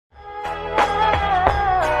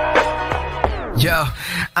Yo,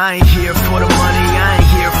 I ain't here for the money, I ain't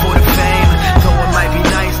here for the fame. Though it might be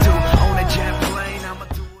nice to own a jet plane, I'ma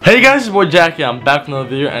do it. Hey guys, it's your boy Jacky. I'm back with another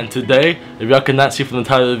video, and today, if y'all could not see from the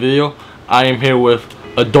title of the video, I am here with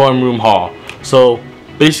a dorm room haul. So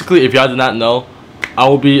basically, if y'all did not know, I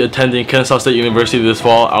will be attending Kennesaw State University this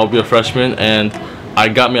fall. I will be a freshman, and I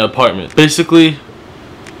got me an apartment. Basically,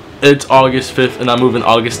 it's August 5th, and I move in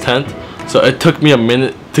August 10th. So it took me a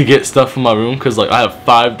minute to get stuff from my room, because like I have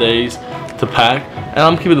 5 days to pack, and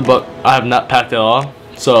I'm keeping the buck, I have not packed at all.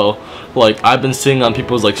 So like I've been seeing on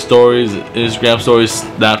people's like stories, Instagram stories,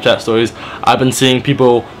 Snapchat stories, I've been seeing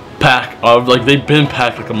people pack, or like they've been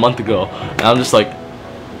packed like a month ago, and I was just like,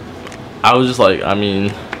 I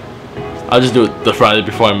mean, I'll just do it the Friday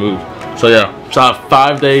before I move. So yeah, so I have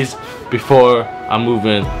 5 days before I move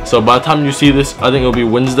in. So by the time you see this, I think it'll be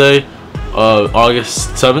Wednesday,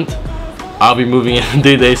 August 7th. I'll be moving in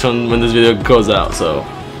 3 days from when this video goes out. So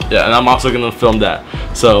yeah, and I'm also gonna film that.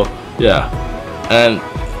 So yeah, and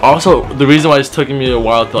also the reason why it's taking me a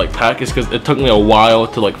while to like pack is because it took me a while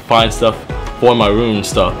to like find stuff for my room and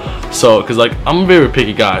stuff. So because like I'm a very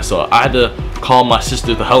picky guy, so I had to call my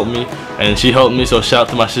sister to help me, and she helped me. So shout out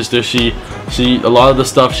to my sister. She a lot of the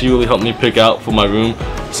stuff she really helped me pick out for my room.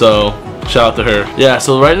 So shout out to her. Yeah,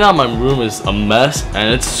 so right now my room is a mess,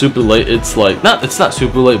 and it's super late. It's like it's not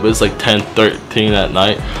super late, but it's like 10-13 at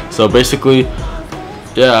night. So basically,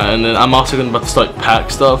 yeah, and then I'm also gonna about to start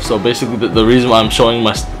pack stuff. So basically the reason why I'm showing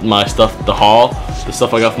my stuff, the haul, the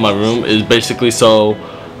stuff I got from my room, is basically so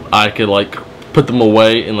I could like put them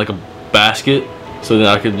away in like a basket, so then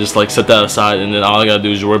I could just like set that aside, and then all I gotta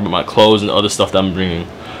do is worry about my clothes and other stuff that I'm bringing.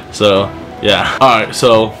 So yeah, alright,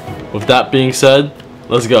 so with that being said,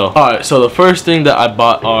 let's go. Alright, so the first thing that I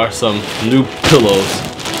bought are some new pillows.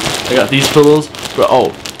 I got these pillows, but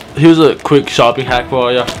oh, here's a quick shopping hack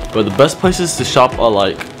for ya. But the best places to shop are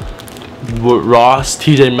like Ross,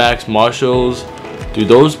 TJ Maxx, Marshalls. Dude,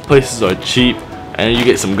 those places are cheap, and you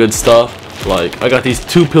get some good stuff. Like I got these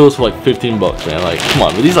 2 pillows for like 15 bucks, man. Like come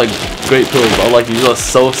on, but these are like great pillows, bro. Like these are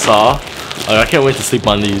so soft. Like I can't wait to sleep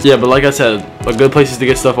on these. Yeah, but like I said, a good places to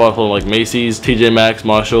get stuff off of like Macy's, TJ Maxx,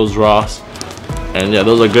 Marshalls, Ross. And yeah,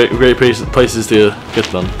 those are great places to get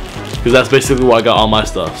them, because that's basically where I got all my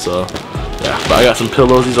stuff. So yeah, but I got some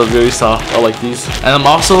pillows. These are very soft. I like these. And I'm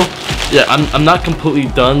also, yeah, I'm not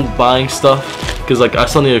completely done buying stuff, because like I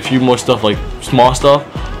still need a few more stuff, like small stuff.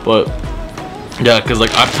 But yeah, because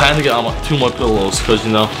like I plan to get 2 more pillows, because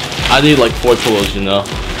you know I need like 4 pillows, you know.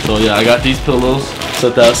 So yeah, I got these pillows.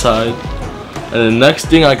 Set that aside. And the next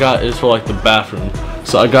thing I got is for like the bathroom.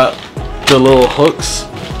 So I got the little hooks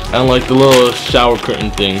and like the little shower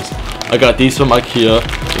curtain things. I got these from IKEA.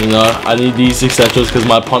 You know, I need these essentials because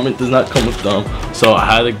my apartment does not come with them, so I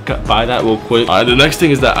had to buy that real quick. Alright, the next thing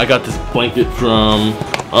is that I got this blanket from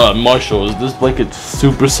Marshalls. This blanket's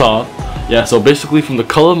super soft. Yeah, so basically from the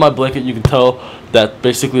color of my blanket, you can tell that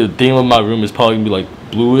basically the theme of my room is probably gonna be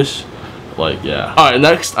like bluish. Like yeah. Alright,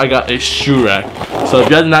 next I got a shoe rack. So if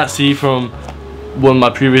you did not see from one of my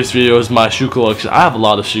previous videos, my shoe collection, I have a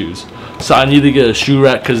lot of shoes. So I need to get a shoe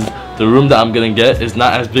rack, because the room that I'm gonna get is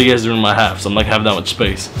not as big as the room I have, so I'm not gonna have that much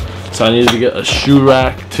space. So I need to get a shoe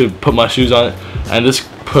rack to put my shoes on it, and this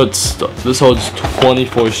holds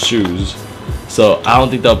 24 shoes. So I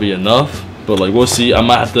don't think that'll be enough, but like we'll see. I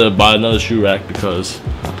might have to buy another shoe rack because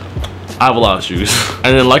I have a lot of shoes.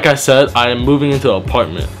 And then like I said, I am moving into an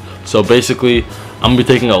apartment. So basically I'm gonna be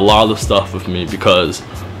taking a lot of stuff with me, because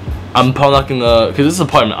I'm probably not gonna, because this is an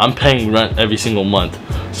apartment, I'm paying rent every single month.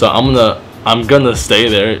 So I'm gonna stay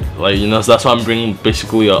there, like you know. So that's why I'm bringing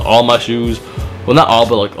basically all my shoes. Well, not all,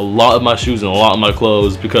 but like a lot of my shoes and a lot of my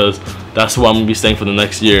clothes, because that's where I'm gonna be staying for the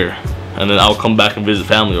next year. And then I'll come back and visit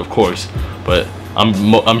family, of course. But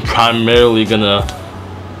I'm primarily gonna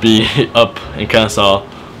be up in Kennesaw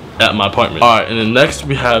at my apartment. All right, and then next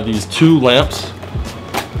we have these 2 lamps.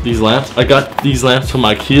 These lamps, I got these lamps from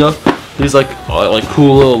IKEA. These like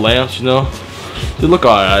cool little lamps, you know. They look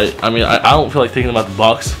alright. I mean, I don't feel like taking them out the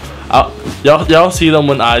box. Y'all see them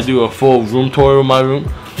when I do a full room tour of my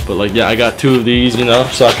room. But like yeah, I got 2 of these, you know,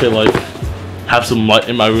 so I could like have some light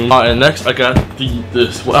in my room. Alright, and next I got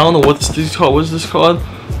this. Well, I don't know what this is called. What is this called?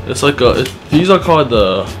 It's like these are called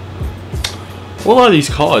the. What are these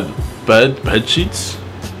called? Bed sheets.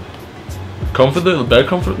 Comforter, bed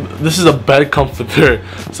comforter. This is a bed comforter.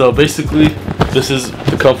 So basically, this is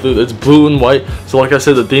the comforter. It's blue and white. So like I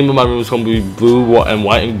said, the theme of my room is gonna be blue and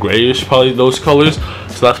white and grayish, probably those colors.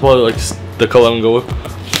 So that's probably like the color I'm gonna go with.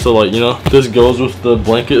 So like you know, this goes with the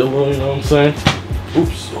blanket a little. You know what I'm saying?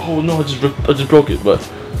 Oops. Oh no, I just broke it. But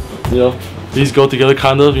you know, these go together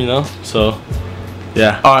kind of. You know. So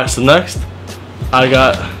yeah. All right. So next, I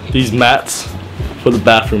got these mats. for the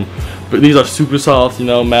bathroom. But these are super soft, you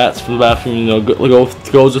know, mats for the bathroom. You know,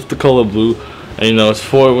 goes with the color blue, and you know, it's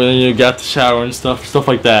for when you got the shower and stuff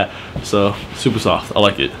like that. So super soft, I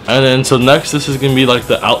like it. And then so next, this is gonna be like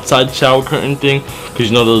the outside shower curtain thing, because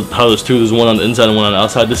you know how there's two. There's one on the inside and one on the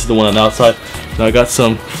outside. This is the one on the outside. And I got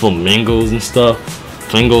some flamingos and stuff.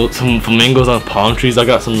 Some flamingos on palm trees. I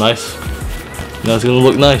got some nice. You know, it's gonna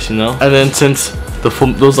look nice, you know. And then since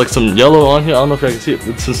there's like some yellow on here, I don't know if you can see it,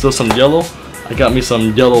 but since there's some yellow, I got me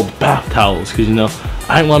some yellow bath towels, because you know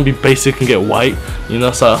I didn't want to be basic and get white, you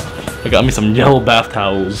know, so I got me some yellow bath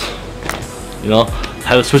towels. You know,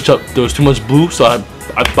 had to switch up. There was too much blue, so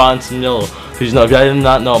I bought some yellow, because you know, if y'all did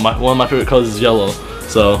not know, one of my favorite colors is yellow.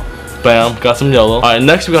 So bam, got some yellow. All right,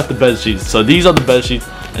 next we got the bed sheets. So these are the bed sheets,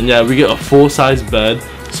 and yeah, we get a full-size bed.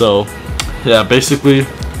 So yeah, basically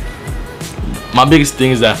my biggest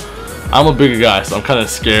thing is that I'm a bigger guy, so I'm kind of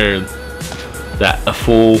scared that a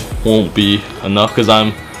full won't be enough, because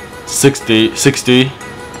I'm 60, 60,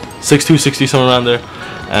 somewhere around there,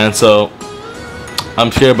 and so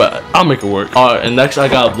I'm scared, but I'll make it work. Alright, and next I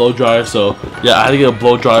got a blow dryer. So yeah, I had to get a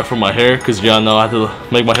blow dryer for my hair, because y'all know I had to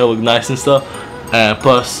make my hair look nice and stuff, and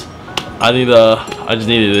plus I just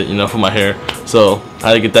needed it, you know, for my hair. So I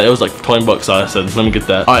had to get that. It was like 20 bucks, so I said, let me get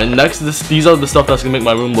that. Alright, next these are the stuff that's gonna make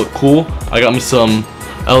my room look cool. I got me some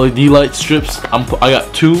LED light strips. I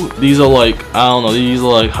got two. These are like, I don't know, these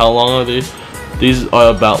are like, how long are they? These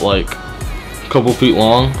are about like a couple feet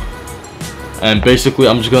long, and basically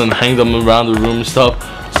I'm just gonna hang them around the room and stuff,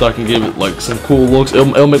 so I can give it like some cool looks.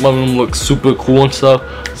 It'll make my room look super cool and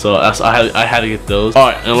stuff. So I had to get those.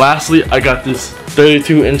 All right, and lastly I got this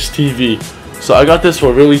 32-inch TV. So I got this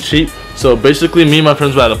for really cheap. So basically me and my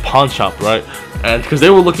friends were at a pawn shop, right? And because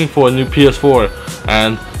they were looking for a new PS4,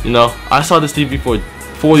 and you know, I saw this TV for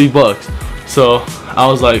 40 bucks. So I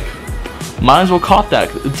was like, might as well cop that.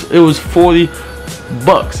 It was 40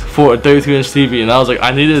 bucks for a 32-inch TV, and I was like,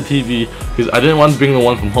 I needed a TV because I didn't want to bring the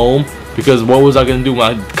one from home, because what was I gonna do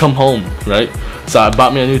when I come home, right? So I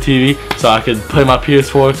bought me a new TV so I could play my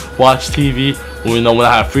PS4, watch TV, when, you know, when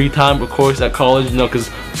I have free time, of course, at college, you know, because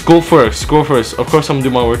school first. Of course I'm gonna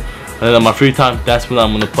do my work, and then on my free time, that's when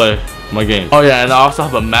I'm gonna play my game. Oh yeah, and I also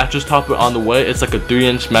have a mattress topper on the way. It's like a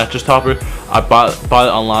 3-inch mattress topper. I bought it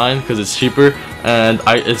online because it's cheaper, and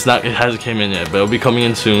it hasn't came in yet, but it'll be coming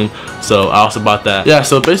in soon. So I also bought that. Yeah,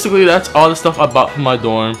 so basically that's all the stuff I bought for my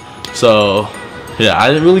dorm. So yeah, I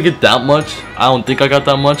didn't really get that much. I don't think I got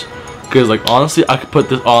that much, because like honestly I could put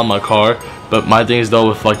this all in my car. But my thing is though,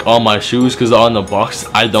 with like all my shoes, because they're all in the box,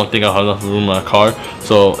 I don't think I'll have enough room in my car.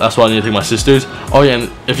 So that's why I need to take my sister's. Oh yeah,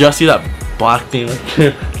 and if y'all see that black thing right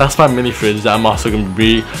there, that's my mini fridge that I'm also gonna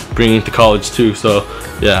be bringing to college too. So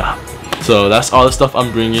yeah, so that's all the stuff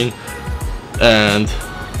I'm bringing, and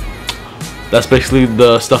that's basically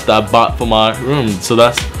the stuff that I bought for my room. So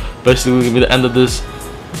that's basically gonna be the end of this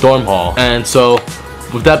dorm haul. And so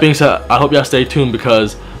with that being said, I hope y'all stay tuned,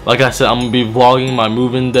 because like I said, I'm gonna be vlogging my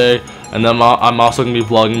move-in day, and then I'm also gonna be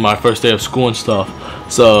vlogging my first day of school and stuff.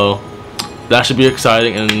 So that should be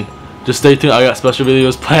exciting, and just stay tuned. I got special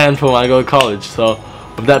videos planned for when I go to college. So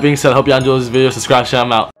with that being said, I hope y'all enjoy this video. Subscribe, share,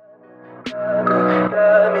 I'm out.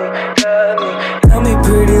 Tell me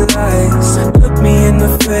pretty lies, look me in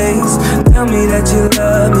the face, tell me that you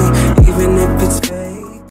love me, even if it's